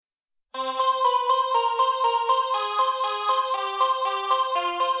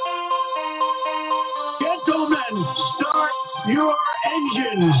your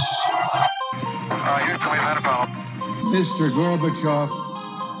engines. Houston, we've had a problem. Mr. Gorbachev,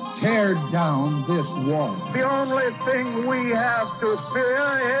 tear down this wall. The only thing we have to fear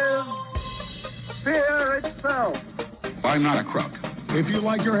is fear itself. I'm not a crook. If you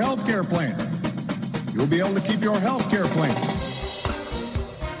like your health care plan, you'll be able to keep your health care plan.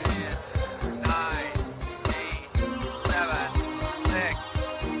 10, 9, 8, 7,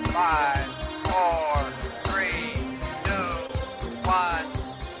 6, 5, 4, 3, 2, 1,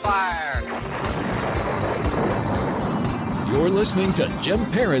 fire. You're listening to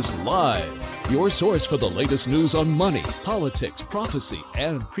Jim Paris Live, your source for the latest news on money, politics, prophecy,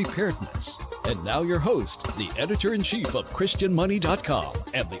 and preparedness. And now your host, the editor-in-chief of ChristianMoney.com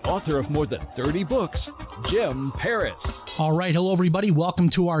and the author of more than 30 books, Jim Paris. All right. Hello, everybody.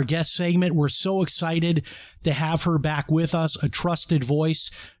 Welcome to our guest segment. We're so excited to have her back with us, a trusted voice,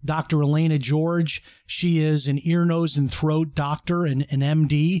 Dr. Elaina George. She is an ear, nose, and throat doctor and an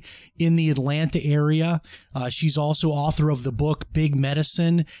MD in the Atlanta area. She's also author of the book Big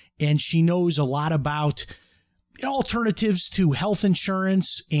Medicine, and she knows a lot about alternatives to health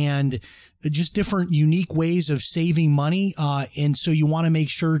insurance and just different unique ways of saving money. And so you want to make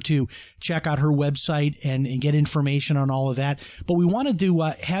sure to check out her website and get information on all of that. But we wanted to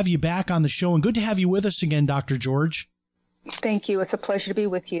have you back on the show, and good to have you with us again, Dr. George. Thank you. It's a pleasure to be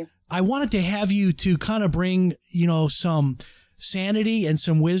with you. I wanted to have you to kind of bring, some sanity and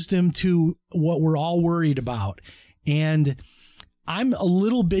some wisdom to what we're all worried about. And I'm a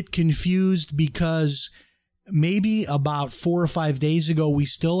little bit confused because maybe about 4 or 5 days ago, we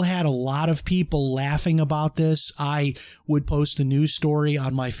still had a lot of people laughing about this. I would post a news story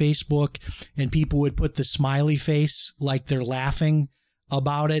on my Facebook and people would put the smiley face like they're laughing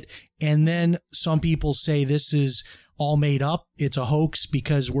about it. And then some people say this is all made up. It's a hoax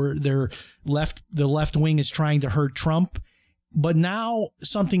because the left wing is trying to hurt Trump. But now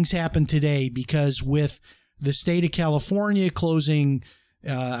something's happened today because with the state of California closing,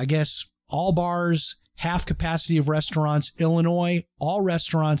 all bars, half capacity of restaurants, Illinois, all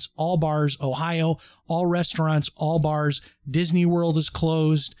restaurants, all bars, Ohio, all restaurants, all bars, Disney World is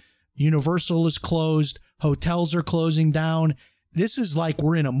closed, Universal is closed, hotels are closing down. This is like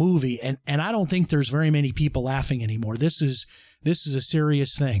we're in a movie, and I don't think there's very many people laughing anymore. This is a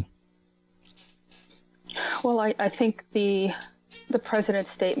serious thing. Well, I think the president's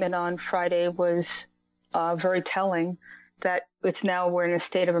statement on Friday was very telling that we're in a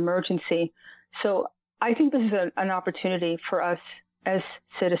state of emergency. So I think this is an opportunity for us as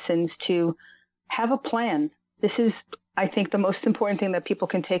citizens to have a plan. This is, I think, the most important thing that people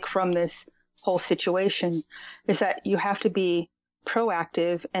can take from this whole situation is that you have to be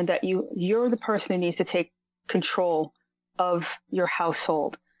proactive and that you're the person who needs to take control of your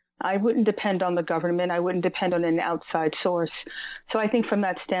household. I wouldn't depend on the government. I wouldn't depend on an outside source. So I think from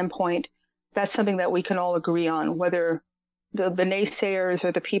that standpoint, that's something that we can all agree on, whether the naysayers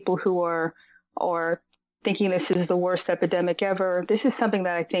or the people who are thinking this is the worst epidemic ever. This is something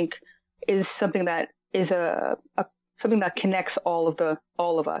that I think is something that is something that connects all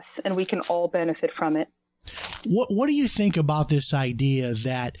of us, and we can all benefit from it. What do you think about this idea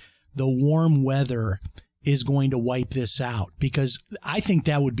that the warm weather is going to wipe this out? Because I think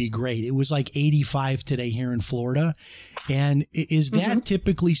that would be great. It was like 85 today here in Florida. And is that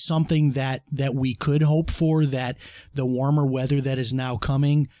typically something that we could hope for, that the warmer weather that is now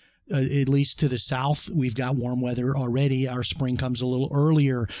coming, at least to the south, we've got warm weather already. Our spring comes a little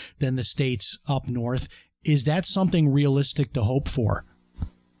earlier than the states up north. Is that something realistic to hope for?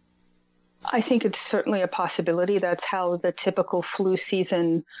 I think it's certainly a possibility. That's how the typical flu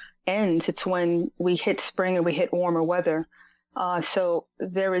season ends. It's when we hit spring and we hit warmer weather. So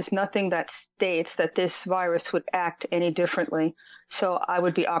there is nothing that states that this virus would act any differently. So I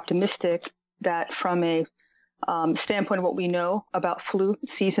would be optimistic that from a standpoint of what we know about flu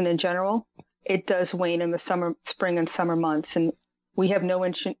season in general, it does wane in the spring and summer months. And we have no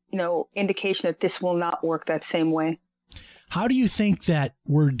indication that this will not work that same way. How do you think that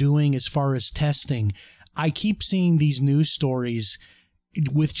we're doing as far as testing? I keep seeing these news stories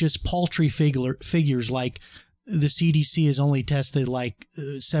with just paltry figures, like the CDC has only tested like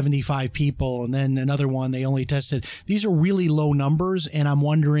 75 people, and then another one they only tested. These are really low numbers, and I'm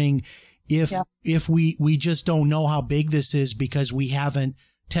wondering if we just don't know how big this is because we haven't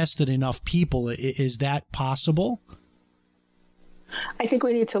tested enough people. Is that possible? I think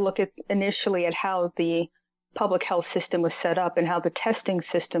we need to look at initially at how the public health system was set up and how the testing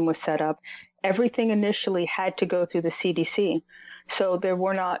system was set up. Everything initially had to go through the CDC. So there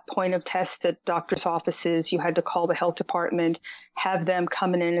were not point of tests at doctors' offices. You had to call the health department, have them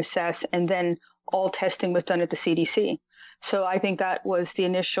come in and assess, and then all testing was done at the CDC. So I think that was the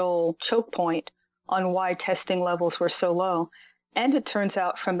initial choke point on why testing levels were so low. And it turns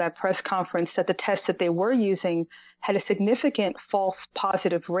out from that press conference that the tests that they were using had a significant false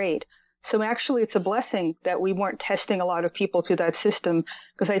positive rate. So actually, it's a blessing that we weren't testing a lot of people through that system,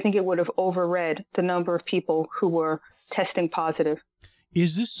 because I think it would have overread the number of people who were testing positive.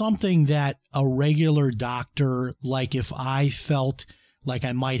 Is this something that a regular doctor, like if I felt like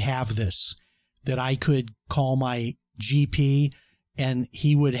I might have this, that I could call my GP and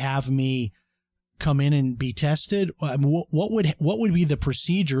he would have me come in and be tested? What would be the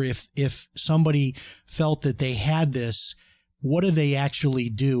procedure if somebody felt that they had this? What do they actually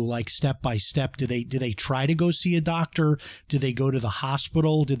do, like step by step? Do they try to go see a doctor? Do they go to the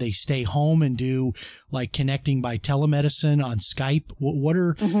hospital? Do they stay home and do like connecting by telemedicine on Skype? What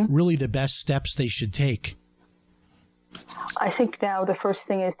are really the best steps they should take? I think now the first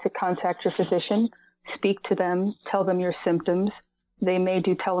thing is to contact your physician, speak to them, tell them your symptoms. They may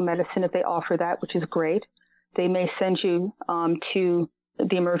do telemedicine if they offer that, which is great. They may send you to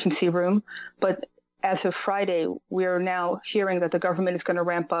the emergency room, but as of Friday, we are now hearing that the government is going to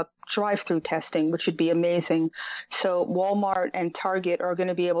ramp up drive-through testing, which would be amazing. So Walmart and Target are going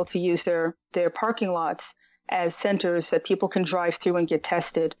to be able to use their parking lots as centers that people can drive through and get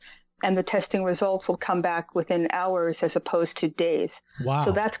tested. And the testing results will come back within hours as opposed to days. Wow.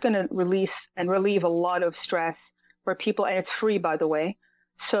 So that's going to release and relieve a lot of stress where people, and it's free, by the way.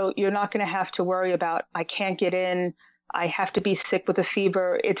 So you're not going to have to worry about, I can't get in, I have to be sick with a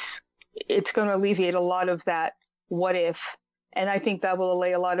fever. It's going to alleviate a lot of that what if. And I think that will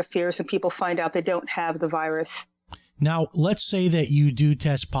allay a lot of fears when people find out they don't have the virus. Now, let's say that you do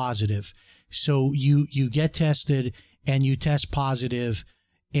test positive. So you get tested and you test positive,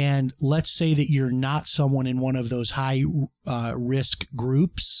 and let's say that you're not someone in one of those high risk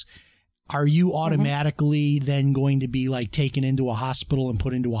groups. Are you automatically then going to be like taken into a hospital and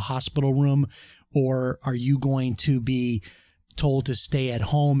put into a hospital room? Or are you going to be told to stay at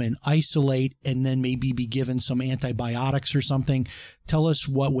home and isolate and then maybe be given some antibiotics or something? Tell us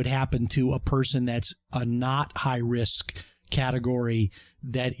what would happen to a person that's a not high risk category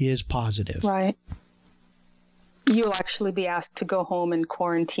that is positive. Right. You'll actually be asked to go home and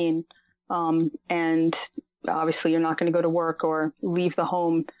quarantine. And obviously you're not going to go to work or leave the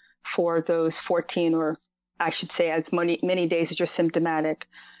home for those 14, or I should say as many days as you're symptomatic.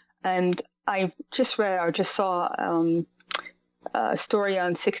 And I just read or just saw a story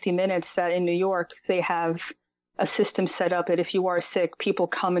on 60 Minutes that in New York, they have a system set up that if you are sick, people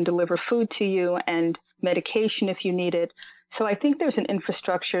come and deliver food to you and medication if you need it. So I think there's an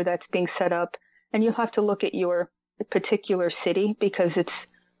infrastructure that's being set up, and you'll have to look at your particular city because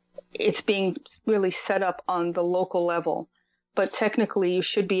it's being really set up on the local level. But technically, you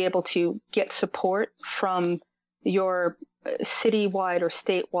should be able to get support from your citywide or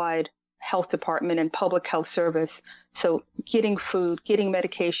statewide health department and public health service. So getting food, getting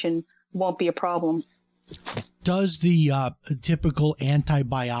medication won't be a problem. Does the typical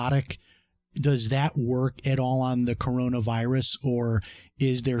antibiotic, does that work at all on the coronavirus, or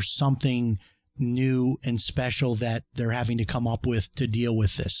is there something new and special that they're having to come up with to deal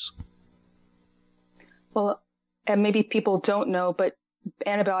with this? Well, and maybe people don't know, but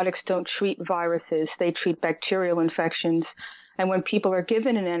antibiotics don't treat viruses. They treat bacterial infections. And when people are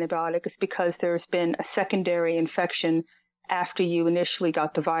given an antibiotic, it's because there's been a secondary infection after you initially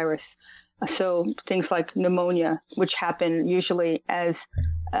got the virus. So things like pneumonia, which happen usually as,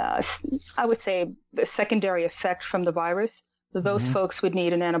 I would say, a secondary effect from the virus, those folks would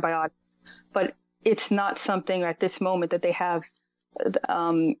need an antibiotic. But it's not something at this moment that they have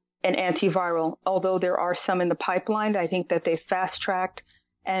an antiviral, although there are some in the pipeline. I think that they fast-tracked,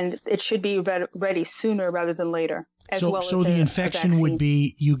 and it should be ready sooner rather than later. So the infection would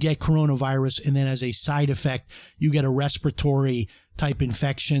be you get coronavirus, and then as a side effect, you get a respiratory type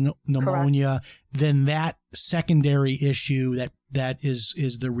infection, pneumonia. Correct. Then that secondary issue that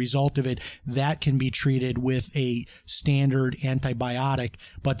is the result of it, that can be treated with a standard antibiotic.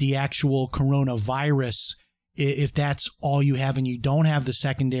 But the actual coronavirus, if that's all you have and you don't have the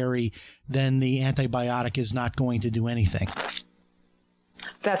secondary, then the antibiotic is not going to do anything.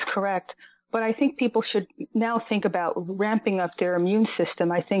 That's correct. But I think people should now think about ramping up their immune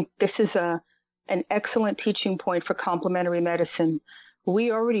system. I think this is an excellent teaching point for complementary medicine.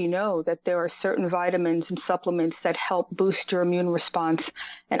 We already know that there are certain vitamins and supplements that help boost your immune response.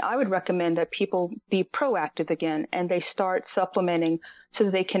 And I would recommend that people be proactive again and they start supplementing so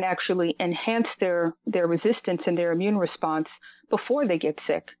that they can actually enhance their resistance and their immune response before they get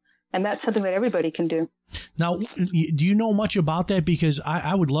sick. And that's something that everybody can do. Now, do you know much about that? Because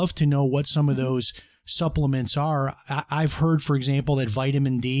I would love to know what some of those supplements are. I've heard, for example, that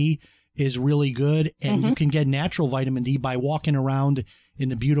vitamin D is really good, and you can get natural vitamin D by walking around in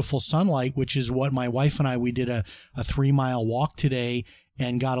the beautiful sunlight, which is what my wife and we did a 3-mile walk today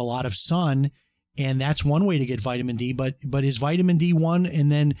and got a lot of sun. And that's one way to get vitamin D, but is vitamin D one? And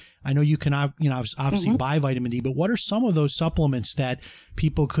then I know you can, obviously buy vitamin D, but what are some of those supplements that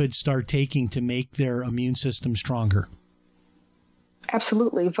people could start taking to make their immune system stronger?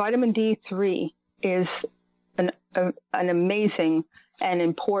 Absolutely. Vitamin D3 is an amazing and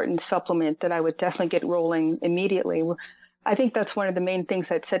important supplement that I would definitely get rolling immediately. I think that's one of the main things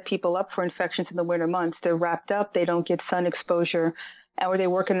that set people up for infections in the winter months. They're wrapped up, they don't get sun exposure, or they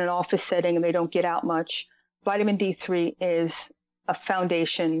work in an office setting and they don't get out much. Vitamin D3 is a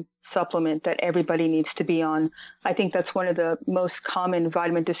foundation supplement that everybody needs to be on. I think that's one of the most common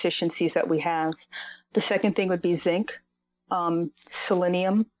vitamin deficiencies that we have. The second thing would be zinc,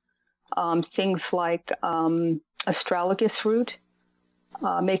 selenium, things like astragalus root,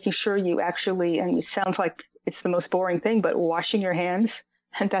 making sure you actually, and it sounds like it's the most boring thing, but washing your hands.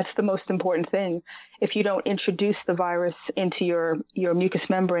 And that's the most important thing. If you don't introduce the virus into your mucous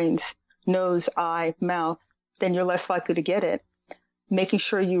membranes, nose, eye, mouth, then you're less likely to get it. Making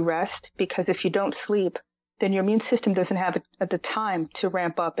sure you rest, because if you don't sleep, then your immune system doesn't have the time to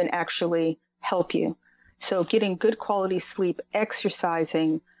ramp up and actually help you. So getting good quality sleep,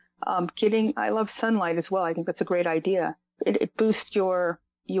 exercising, I love sunlight as well. I think that's a great idea. It boosts your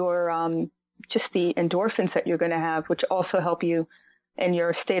just the endorphins that you're going to have, which also help you and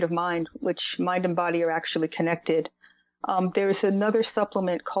your state of mind, which mind and body are actually connected. There's another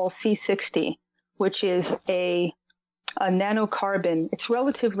supplement called C60, which is a nanocarbon. It's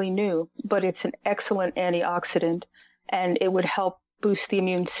relatively new, but it's an excellent antioxidant, and it would help boost the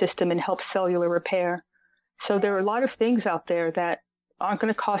immune system and help cellular repair. So there are a lot of things out there that aren't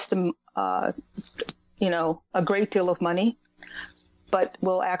going to cost them, a great deal of money, but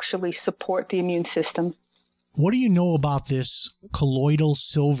will actually support the immune system. What do you know about this colloidal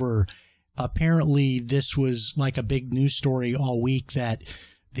silver? Apparently, this was like a big news story all week that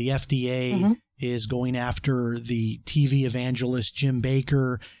the FDA is going after the TV evangelist Jim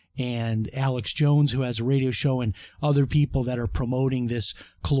Baker and Alex Jones, who has a radio show, and other people that are promoting this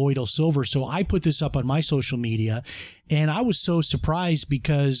colloidal silver. So I put this up on my social media, and I was so surprised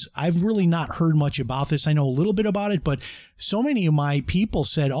because I've really not heard much about this. I know a little bit about it, but so many of my people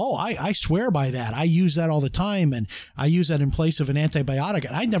said, oh, I swear by that. I use that all the time, and I use that in place of an antibiotic.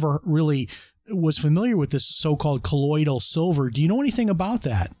 And I never really was familiar with this so-called colloidal silver. Do you know anything about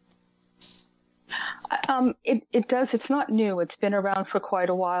that? It does. It's not new. It's been around for quite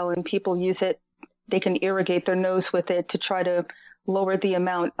a while, and people use it. They can irrigate their nose with it to try to lower the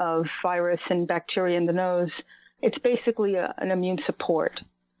amount of virus and bacteria in the nose. It's basically an immune support,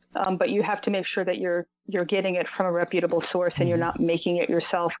 but you have to make sure that you're getting it from a reputable source and you're not making it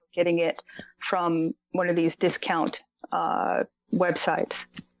yourself, getting it from one of these discount websites.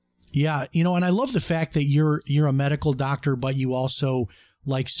 Yeah, and I love the fact that you're a medical doctor, but you also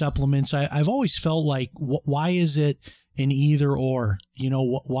like supplements. I've always felt like, why is it an either or?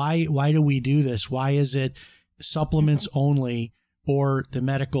 Why do we do this? Why is it supplements only or the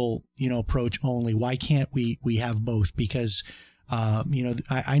medical, approach only? Why can't we have both? Because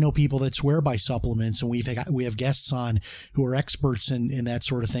I know people that swear by supplements, and we have guests on who are experts in that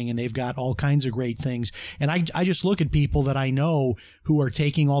sort of thing, and they've got all kinds of great things. And I just look at people that I know who are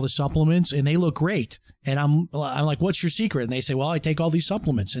taking all the supplements, and they look great. And I'm like, what's your secret? And they say, well, I take all these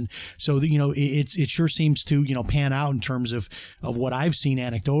supplements. And so, it sure seems to, pan out in terms of what I've seen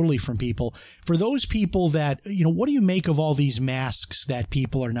anecdotally from people. For those people that, what do you make of all these masks that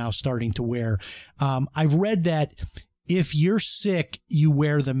people are now starting to wear? I've read that if you're sick, you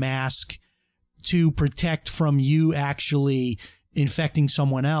wear the mask to protect from you actually infecting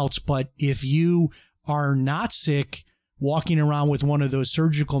someone else. But if you are not sick, walking around with one of those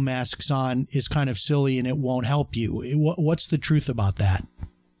surgical masks on is kind of silly and it won't help you. What's the truth about that?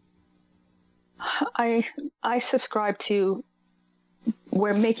 I subscribe to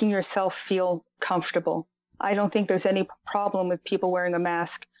where making yourself feel comfortable. I don't think there's any problem with people wearing a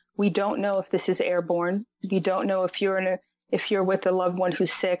mask. We don't know if this is airborne. You don't know if you're with a loved one who's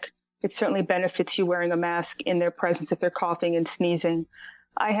sick. It certainly benefits you wearing a mask in their presence if they're coughing and sneezing.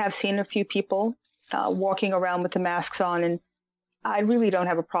 I have seen a few people walking around with the masks on, and I really don't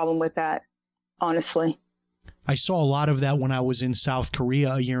have a problem with that, honestly. I saw a lot of that when I was in South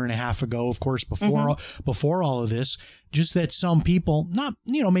Korea a year and a half ago, of course, before all of this, just that some people, not,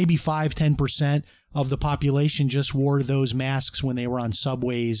 maybe 5-10% of the population just wore those masks when they were on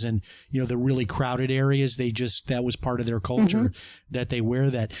subways and, the really crowded areas. That was part of their culture that they wear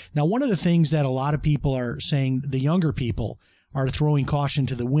that. Now, one of the things that a lot of people are saying, the younger people are throwing caution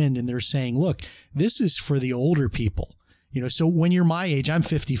to the wind, and they're saying, look, this is for the older people. So when you're my age, I'm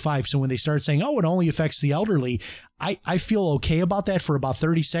 55. So when they start saying, oh, it only affects the elderly, I feel okay about that for about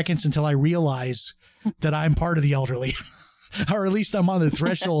 30 seconds until I realize that I'm part of the elderly. Or at least I'm on the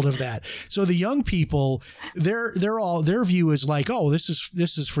threshold of that. So the young people, their view is like, oh, this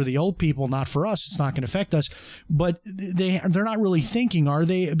is for the old people, not for us. It's not going to affect us. But they're not really thinking, are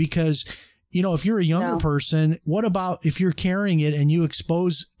they? Because, if you're a younger person, what about if you're carrying it and you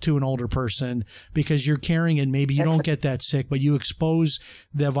expose to an older person because you're carrying it? Maybe you don't get that sick, but you expose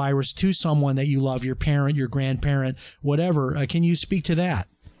the virus to someone that you love, your parent, your grandparent, whatever. Can you speak to that?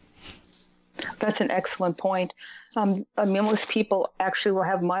 That's an excellent point. Most people actually will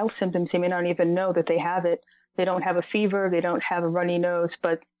have mild symptoms. They may not even know that they have it. They don't have a fever. They don't have a runny nose,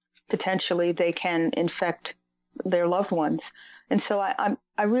 but potentially they can infect their loved ones. And so I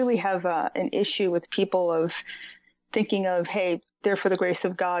really have an issue with people of thinking of, hey, they're for the grace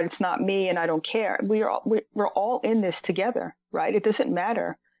of God. It's not me, and I don't care. We're all in this together, right? It doesn't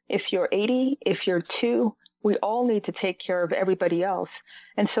matter if you're 80, if you're 2. We all need to take care of everybody else.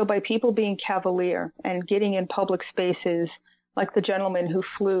 And so by people being cavalier and getting in public spaces, like the gentleman who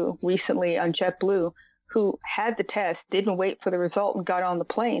flew recently on JetBlue, who had the test, didn't wait for the result and got on the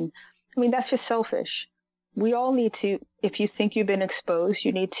plane. I mean, that's just selfish. We all need to, if you think you've been exposed,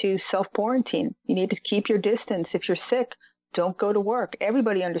 you need to self-quarantine. You need to keep your distance. If you're sick, don't go to work.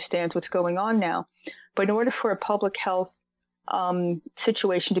 Everybody understands what's going on now. But in order for a public health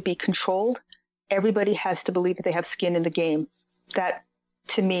situation to be controlled, everybody has to believe that they have skin in the game. That,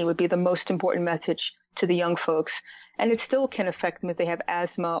 to me, would be the most important message to the young folks. And it still can affect them if they have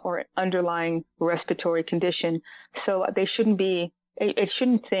asthma or underlying respiratory condition. So they shouldn't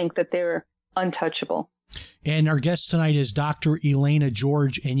think that they're untouchable. And our guest tonight is Dr. Elaina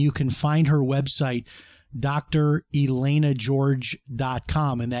George, and you can find her website,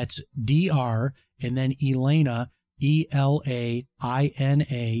 drelainageorge.com, and that's DR, and then Elaina, ELAINA,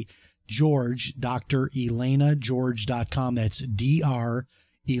 George, drelainageorge.com. That's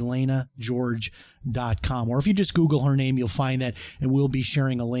drelainageorge.com. Or if you just Google her name, you'll find that, and we'll be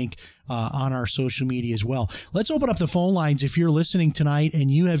sharing a link on our social media as well. Let's open up the phone lines. If you're listening tonight and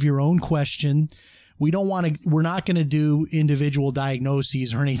you have your own question, we're not going to do individual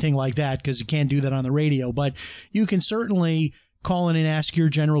diagnoses or anything like that because you can't do that on the radio, but you can certainly call in and ask your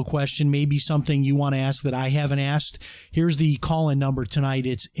general question, maybe something you want to ask that I haven't asked. Here's the call-in number tonight.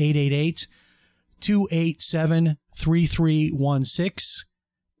 It's 888-287-3316,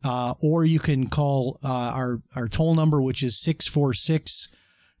 or you can call our toll number, which is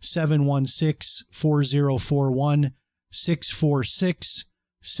 646-716-4041,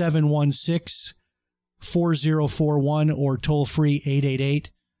 646-716-4041, or toll-free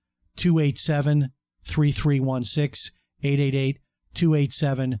 888-287-3316,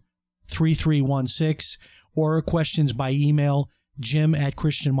 888-287-3316, or questions by email,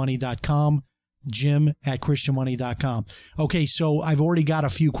 jim@christianmoney.com, jim@christianmoney.com. Okay, so I've already got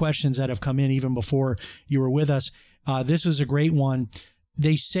a few questions that have come in even before you were with us. This is a great one.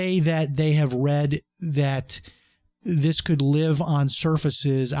 They say that they have read that this could live on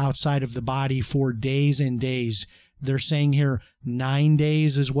surfaces outside of the body for days and days. They're saying here 9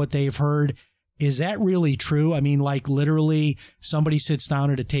 days is what they've heard. Is that really true? I mean, like literally somebody sits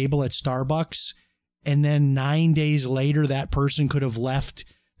down at a table at Starbucks and then 9 days later that person could have left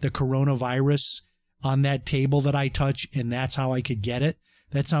the coronavirus on that table that I touch, and that's how I could get it?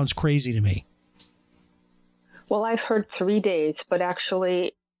 That sounds crazy to me. Well, I've heard 3 days, but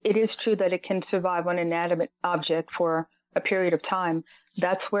actually it is true that it can survive on an inanimate object for a period of time.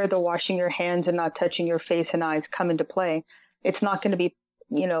 That's where the washing your hands and not touching your face and eyes come into play. It's not going to be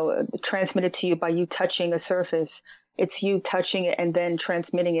transmitted to you by you touching a surface. It's you touching it and then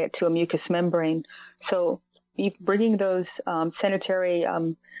transmitting it to a mucous membrane. So you bringing those sanitary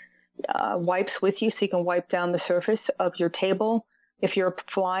wipes with you so you can wipe down the surface of your table. If you're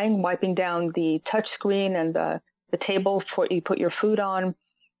flying, wiping down the touch screen and the table for you put your food on,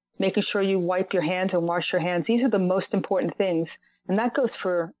 making sure you wipe your hands and wash your hands. These are the most important things. And that goes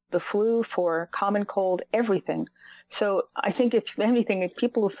for the flu, for common cold, everything. So I think if anything,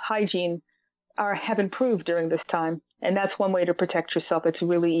 people's hygiene have improved during this time. And that's one way to protect yourself. It's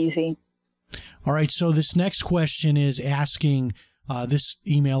really easy. All right. So this next question is asking, this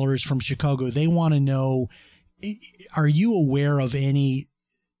emailer is from Chicago. They want to know, are you aware of any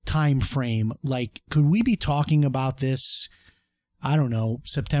time frame? Like, could we be talking about this I don't know,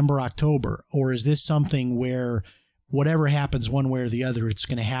 September, October? Or is this something where whatever happens one way or the other, it's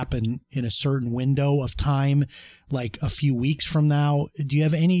going to happen in a certain window of time, like a few weeks from now? Do you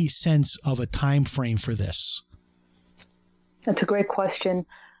have any sense of a time frame for this? That's a great question.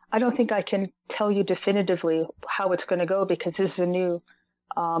 I don't think I can tell you definitively how it's going to go because this is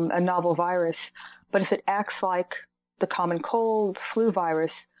a novel virus. But if it acts like the common cold, flu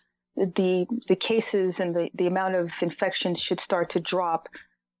virus, the cases and the amount of infections should start to drop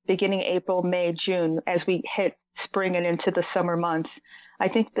beginning April, May, June as we hit spring and into the summer months. I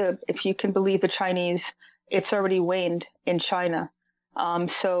think if you can believe the Chinese, it's already waned in China.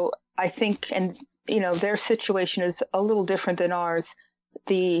 So I think, and their situation is a little different than ours.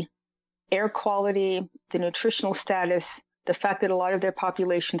 The air quality, the nutritional status, the fact that a lot of their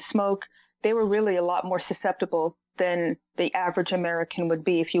population smoke, they were really a lot more susceptible than the average American would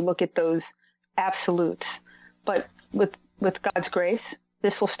be if you look at those absolutes. But with God's grace,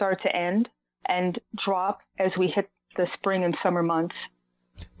 this will start to end and drop as we hit the spring and summer months.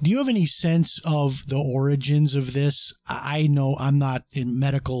 Do you have any sense of the origins of this? I know I'm not a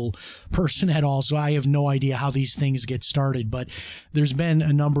medical person at all, so I have no idea how these things get started. But there's been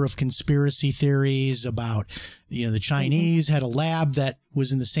a number of conspiracy theories about, the Chinese had a lab that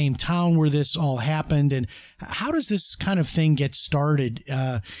was in the same town where this all happened. And how does this kind of thing get started?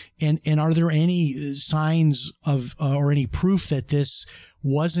 And are there any signs of or any proof that this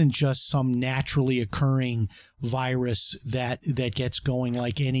wasn't just some naturally occurring virus that gets going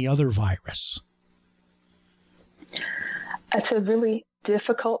like any other virus? That's a really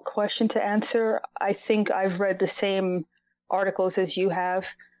difficult question to answer. I think I've read the same articles as you have.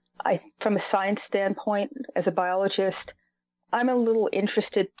 From a science standpoint, as a biologist, I'm a little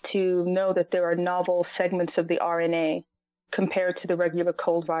interested to know that there are novel segments of the RNA compared to the regular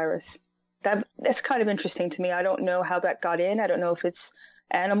cold virus. That's kind of interesting to me. I don't know how that got in. I don't know if it's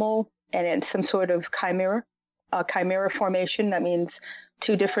animal and it's some sort of chimera formation. That means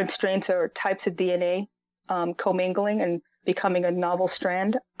two different strains or types of DNA commingling and becoming a novel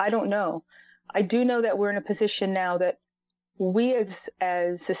strand. I don't know. I do know that we're in a position now that we as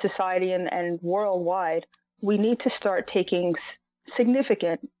a society and worldwide, we need to start taking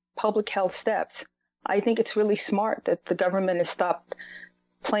significant public health steps. I think it's really smart that the government has stopped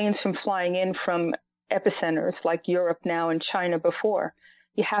planes from flying in from epicenters like Europe now and China before.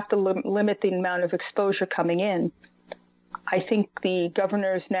 You have to limit the amount of exposure coming in. I think the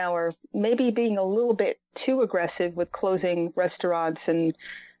governors now are maybe being a little bit too aggressive with closing restaurants and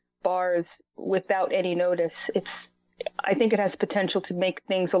bars without any notice. I think it has potential to make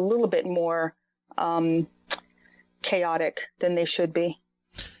things a little bit more chaotic than they should be.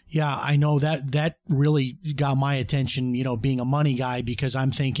 Yeah, I know that really got my attention, being a money guy, because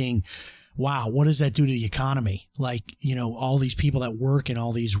I'm thinking, wow, what does that do to the economy? Like, all these people that work in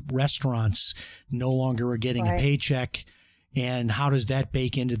all these restaurants no longer are getting a paycheck. And how does that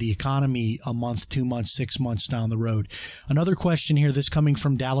bake into the economy a month, 2 months, 6 months down the road? Another question here, this coming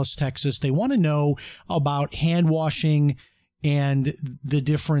from Dallas, Texas. They want to know about hand washing and the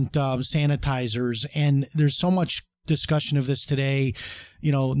different sanitizers. And there's so much discussion of this today.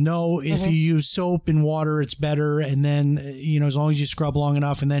 If you use soap and water, it's better. And then, as long as you scrub long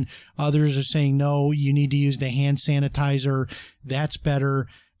enough. And then others are saying, no, you need to use the hand sanitizer. That's better.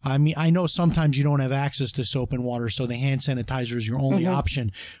 I mean, I know sometimes you don't have access to soap and water, so the hand sanitizer is your only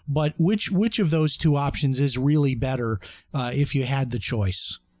option. But which of those two options is really better if you had the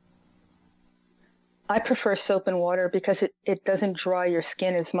choice? I prefer soap and water because it doesn't dry your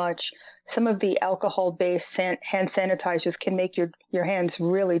skin as much. Some of the alcohol-based hand sanitizers can make your hands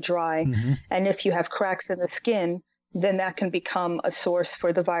really dry. And if you have cracks in the skin, then that can become a source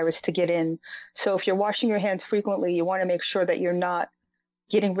for the virus to get in. So if you're washing your hands frequently, you want to make sure that you're not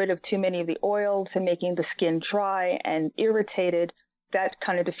getting rid of too many of the oils and making the skin dry and irritated. That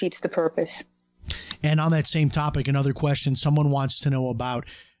kind of defeats the purpose. And on that same topic, another question, someone wants to know about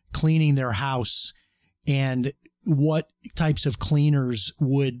cleaning their house and what types of cleaners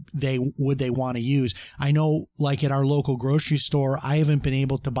would they want to use. I know, like at our local grocery store, I haven't been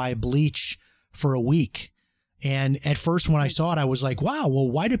able to buy bleach for a week. And at first when I saw it, I was like, wow, well,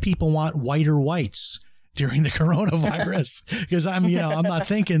 why do people want whiter whites during the coronavirus? Because I'm not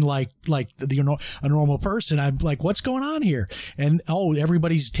thinking like a normal person. I'm like, what's going on here? And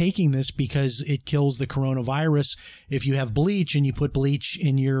everybody's taking this because it kills the coronavirus. If you have bleach and you put bleach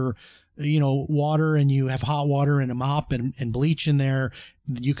in your water and you have hot water and a mop and bleach in there,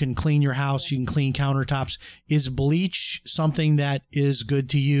 you can clean your house, you can clean countertops. Is bleach something that is good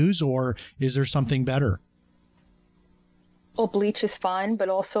to use, or is there something better? Well, bleach is fine, but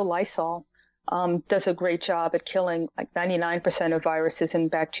also Lysol. does a great job at killing like 99% of viruses and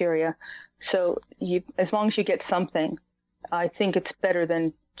bacteria. So as long as you get something, I think it's better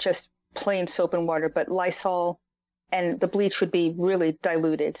than just plain soap and water. But Lysol and the bleach would be really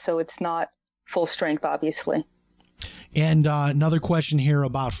diluted, so it's not full strength, obviously. And another question here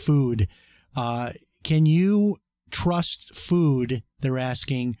about food. Can you trust food, they're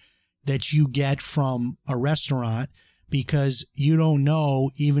asking, that you get from a restaurant? Because you don't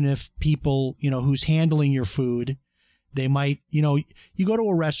know, even if people, who's handling your food, they might, you go to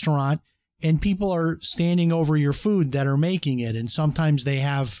a restaurant and people are standing over your food that are making it. And sometimes they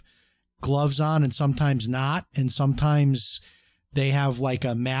have gloves on and sometimes not. And sometimes they have like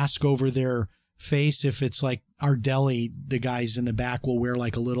a mask over their face. If it's like our deli, the guys in the back will wear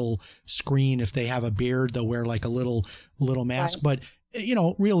like a little screen. If they have a beard, they'll wear like a little mask. Right. But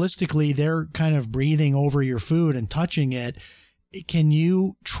realistically, they're kind of breathing over your food and touching it. Can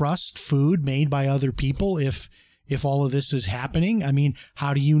you trust food made by other people if all of this is happening? I mean,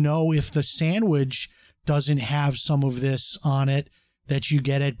 how do you know if the sandwich doesn't have some of this on it that you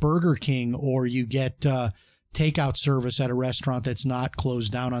get at Burger King, or you get takeout service at a restaurant that's not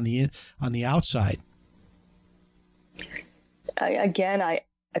closed down on the outside?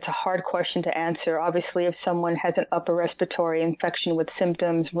 It's a hard question to answer. Obviously, if someone has an upper respiratory infection with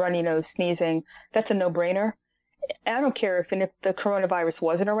symptoms, runny nose, sneezing, that's a no-brainer. I don't care if the coronavirus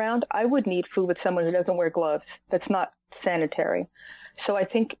wasn't around, I wouldn't eat food with someone who doesn't wear gloves. That's not sanitary. So I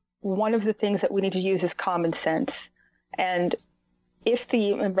think one of the things that we need to use is common sense. And if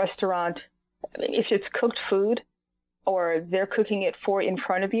the restaurant, if it's cooked food or they're cooking it in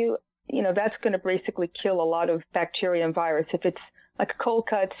front of you, that's going to basically kill a lot of bacteria and virus. If it's like cold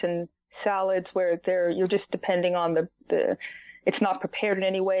cuts and salads where you're just depending on it's not prepared in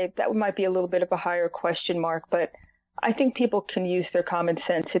any way, that might be a little bit of a higher question mark. But I think people can use their common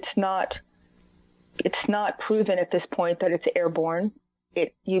sense. It's not proven at this point that it's airborne.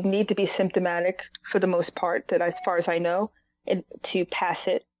 You need to be symptomatic for the most part, that as far as I know, to pass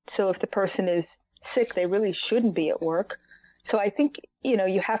it. So if the person is sick, they really shouldn't be at work. So I think,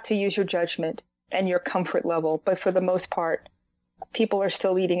 you have to use your judgment and your comfort level. But for the most part, people are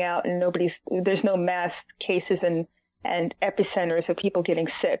still eating out, and there's no mass cases and epicenters of people getting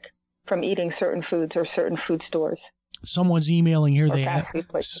sick from eating certain foods or certain food stores. Someone's emailing here. They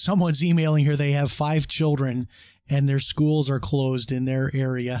have 5 children and their schools are closed in their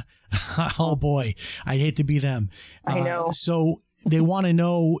area. Oh boy, I'd hate to be them. I know. So they want to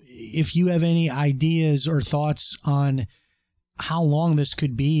know if you have any ideas or thoughts on how long this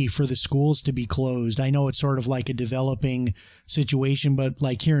could be for the schools to be closed. I know it's sort of like a developing situation, but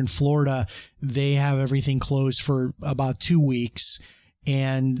like here in Florida, they have everything closed for about 2 weeks.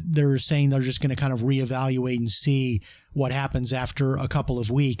 And they're saying they're just going to kind of reevaluate and see what happens after a couple of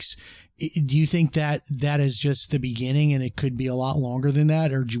weeks. Do you think that is just the beginning and it could be a lot longer than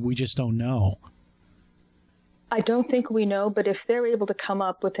that, or we just don't know? I don't think we know, but if they're able to come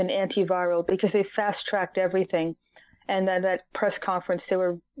up with an antiviral, because they fast-tracked everything, and then that press conference, they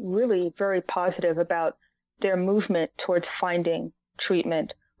were really very positive about their movement towards finding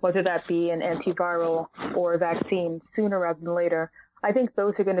treatment, whether that be an antiviral or a vaccine, sooner rather than later. I think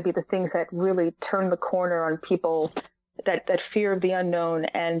those are going to be the things that really turn the corner on people, that fear of the unknown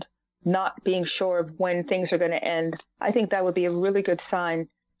and not being sure of when things are going to end. I think that would be a really good sign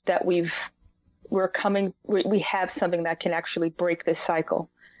that we have something that can actually break this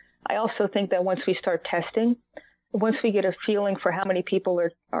cycle. I also think that once we start testing, once we get a feeling for how many people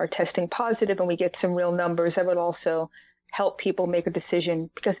are testing positive and we get some real numbers, that would also help people make a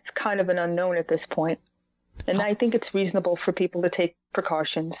decision, because it's kind of an unknown at this point. And I think it's reasonable for people to take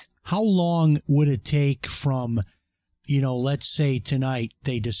precautions. How long would it take from, let's say tonight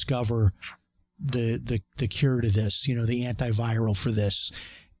they discover the cure to this, the antiviral for this?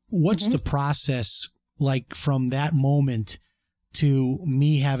 What's the process like from that moment to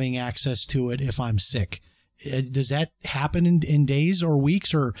me having access to it if I'm sick? Does that happen in days or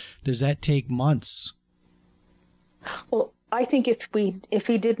weeks, or does that take months? Well, I think if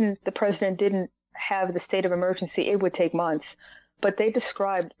the president didn't have the state of emergency, it would take months. But they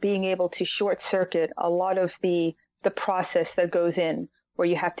described being able to short circuit a lot of the process that goes in, where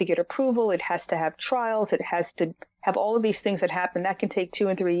you have to get approval, it has to have trials, it has to have all of these things that happen. That can take 2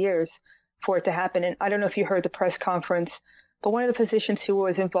 and 3 years for it to happen. And I don't know if you heard the press conference, but one of the physicians who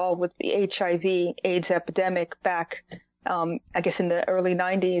was involved with the HIV/AIDS epidemic back, I guess in the early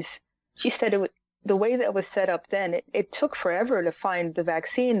 90s, she said the way that was set up then, it took forever to find the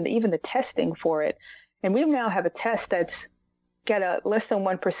vaccine, even the testing for it. And we now have a test that's got a less than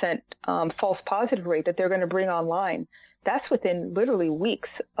 1% false positive rate that they're going to bring online. that's within literally weeks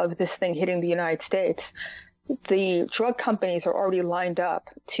of this thing hitting the United States. The drug companies are already lined up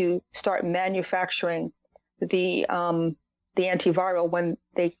to start manufacturing the antiviral when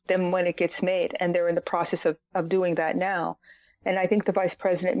it gets made, and they're in the process of doing that now. And I think the vice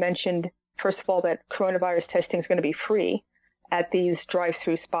president mentioned, first of all, that coronavirus testing is going to be free at these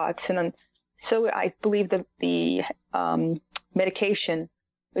drive-through spots, and so I believe that the medication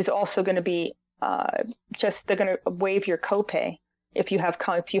is also going to be they're going to waive your copay if you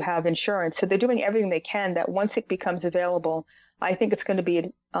have insurance. So they're doing everything they can that once it becomes available, I think it's going to be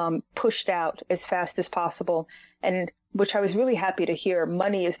pushed out as fast as possible. And which I was really happy to hear,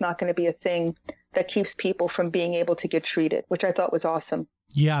 money is not going to be a thing that keeps people from being able to get treated, which I thought was awesome.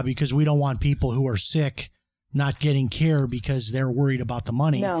 Yeah, because we don't want people who are sick not getting care because they're worried about the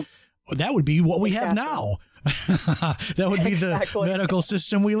money. No. That would be what we have now. That would be the medical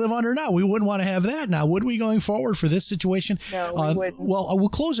system we live under now. We wouldn't want to have that now, would we, going forward for this situation? No, we wouldn't. Well, we'll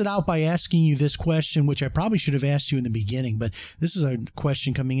close it out by asking you this question, which I probably should have asked you in the beginning, but this is a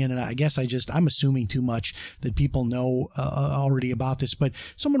question coming in, and I guess I'm assuming too much that people know already about this, but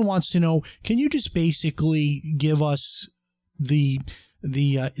someone wants to know, can you just basically give us the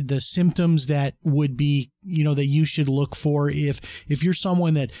symptoms that would be, that you should look for if you're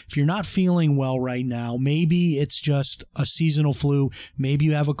someone that, if you're not feeling well right now, maybe it's just a seasonal flu, maybe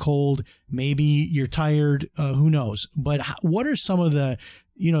you have a cold, maybe you're tired, who knows? But what are some of the,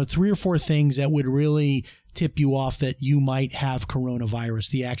 3 or 4 things that would really tip you off that you might have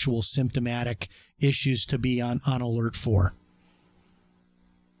coronavirus, the actual symptomatic issues to be on alert for?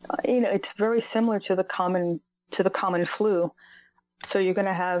 It's very similar to the common flu. So you're going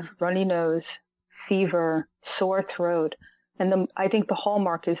to have runny nose, fever, sore throat. And I think the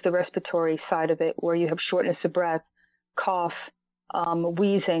hallmark is the respiratory side of it, where you have shortness of breath, cough,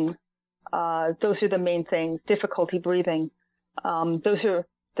 wheezing. Those are the main things, difficulty breathing. Those are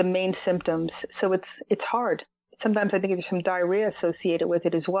the main symptoms. So it's hard. Sometimes I think there's some diarrhea associated with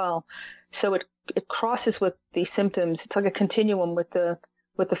it as well. So it crosses with the symptoms. It's like a continuum with the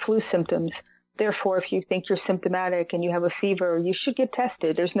flu symptoms. Therefore, if you think you're symptomatic and you have a fever, you should get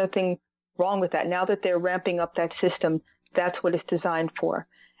tested. There's nothing wrong with that. Now that they're ramping up that system, that's what it's designed for.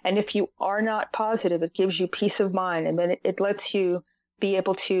 And if you are not positive, it gives you peace of mind, and then it lets you be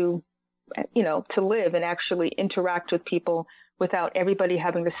able to, to live and actually interact with people without everybody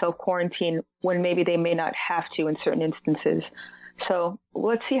having to self-quarantine when maybe they may not have to in certain instances. So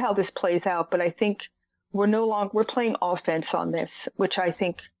let's see how this plays out. But I think we're playing offense on this, which I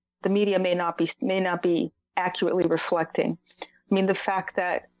think the media may not be accurately reflecting. I mean, the fact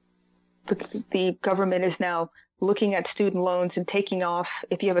that the government is now looking at student loans and taking off,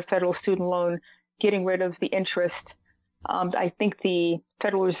 if you have a federal student loan, getting rid of the interest. I think the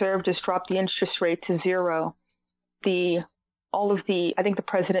Federal Reserve just dropped the interest rate to 0. I think the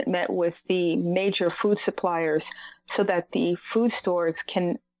president met with the major food suppliers so that the food stores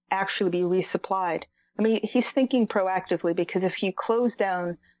can actually be resupplied. I mean, he's thinking proactively, because if you close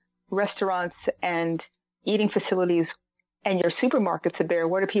down restaurants and eating facilities and your supermarkets are there,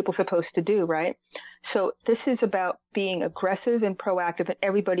 what are people supposed to do, right? So this is about being aggressive and proactive and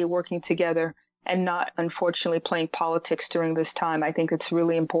everybody working together and not, unfortunately, playing politics during this time. I think it's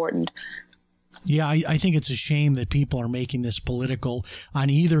really important. Yeah, I think it's a shame that people are making this political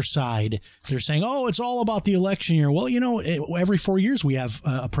on either side. They're saying, oh, it's all about the election year. Well, every 4 years we have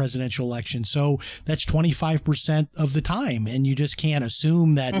a presidential election. So that's 25% of the time. And you just can't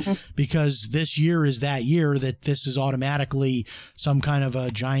assume that because this year is that year that this is automatically some kind of a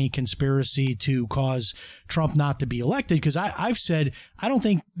giant conspiracy to cause Trump not to be elected. Because I've said I don't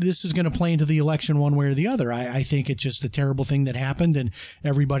think this is going to play into the election one way or the other. I think it's just a terrible thing that happened, and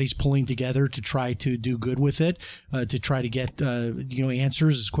everybody's pulling together to try to do good with it, to try to get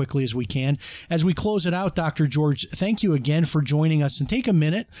answers as quickly as we can. As we close it out, Dr. George, thank you again for joining us, and take a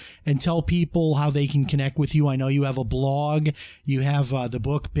minute and tell people how they can connect with you. I know you have a blog, you have the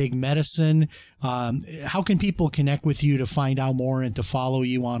book Big Medicine. How can people connect with you to find out more and to follow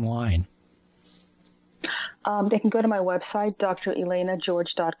you online? They can go to my website,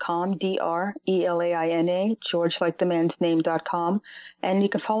 drelainageorge.com, DRELAINA, George like the man's name.com. And you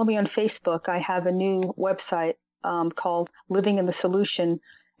can follow me on Facebook. I have a new website called Living in the Solution.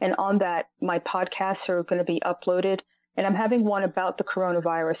 And on that, my podcasts are going to be uploaded. And I'm having one about the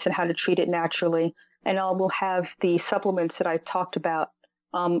coronavirus and how to treat it naturally. And I will have the supplements that I've talked about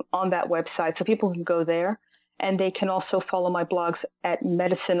on that website. So people can go there. And they can also follow my blogs at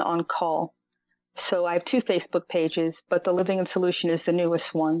Medicine on Call. So I have 2 Facebook pages, but the Living in Solution is the newest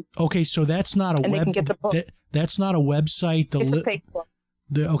one. Okay, so that's not a They can get the book. That's not a website. It's a Facebook.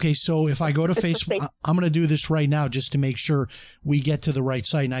 Okay, so if I go to Facebook, I'm going to do this right now just to make sure we get to the right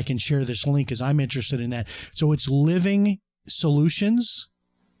site and I can share this link because I'm interested in that. So it's Living Solutions.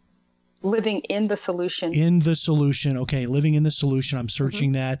 Living in the Solution. In the Solution. Okay, Living in the Solution. I'm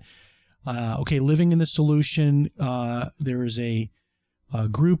searching that. Okay, Living in the Solution. There is a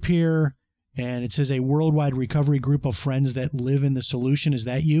group here, and it says a worldwide recovery group of friends that live in the solution. Is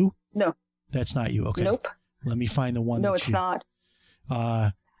that you? No. That's not you. Okay. Nope. Let me find the one. No, it's not.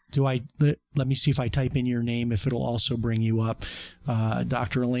 Let me see if I type in your name, if it'll also bring you up.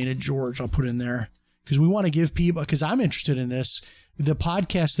 Dr. Elaina George, I'll put in there because we want to give people, because I'm interested in this, the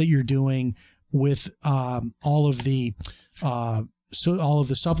podcast that you're doing with all of the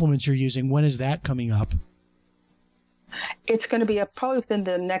supplements you're using. When is that coming up? It's going to be up probably within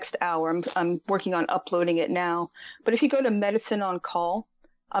the next hour. I'm working on uploading it now. But if you go to Medicine on Call,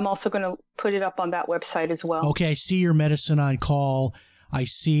 I'm also going to put it up on that website as well. Okay, I see your Medicine on Call. I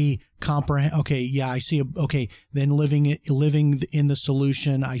see Okay, yeah, I see. Then living in the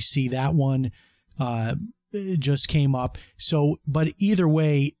Solution. I see that one. It just came up. So, but either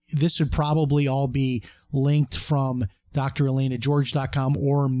way, this would probably all be linked from drelainageorge.com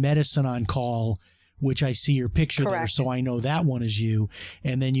or Medicine on Call, which I see your picture there, so I know that one is you.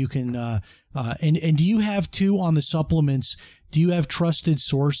 And then you can, and do you have too on the supplements? Do you have trusted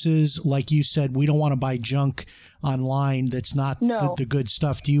sources? Like you said, we don't want to buy junk online that's not the good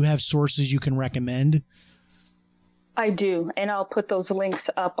stuff. Do you have sources you can recommend? I do, and I'll put those links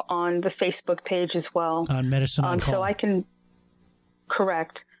up on the Facebook page as well. On Medicine on Call. So I can,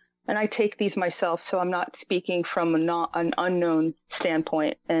 correct. And I take these myself, so I'm not speaking from an unknown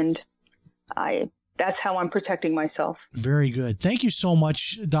standpoint, and that's how I'm protecting myself. Very good. Thank you so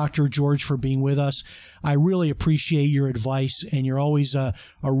much, Dr. George, for being with us. I really appreciate your advice, and you're always a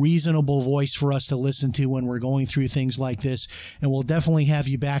reasonable voice for us to listen to when we're going through things like this. And we'll definitely have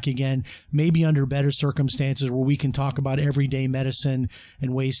you back again, maybe under better circumstances where we can talk about everyday medicine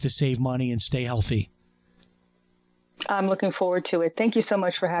and ways to save money and stay healthy. I'm looking forward to it. Thank you so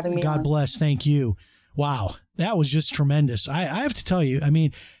much for having me on. God bless. Thank you. Wow, that was just tremendous. I have to tell you, I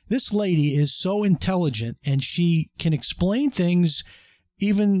mean, this lady is so intelligent and she can explain things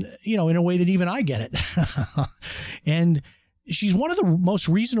even, in a way that even I get it. And she's one of the most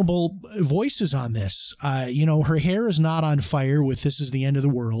reasonable voices on this. Her hair is not on fire with "this is the end of the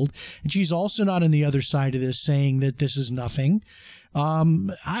world." And she's also not on the other side of this saying that this is nothing.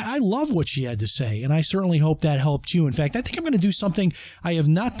 I love what she had to say, and I certainly hope that helped you. In fact, I think I'm going to do something I have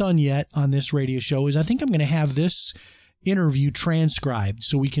not done yet on this radio show. I think I'm going to have this interview transcribed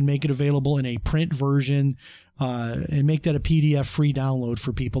so we can make it available in a print version and make that a PDF free download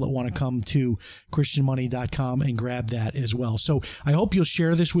for people that want to come to christianmoney.com and grab that as well. So I hope you'll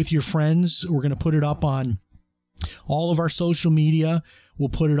share this with your friends. We're going to put it up on all of our social media. We'll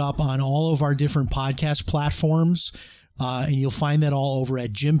put it up on all of our different podcast platforms. And you'll find that all over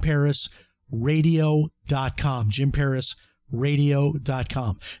at JimParisRadio.com.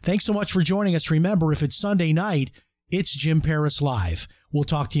 JimParisRadio.com. Thanks so much for joining us. Remember, if it's Sunday night, it's Jim Paris Live. We'll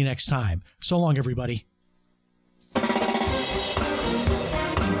talk to you next time. So long, everybody.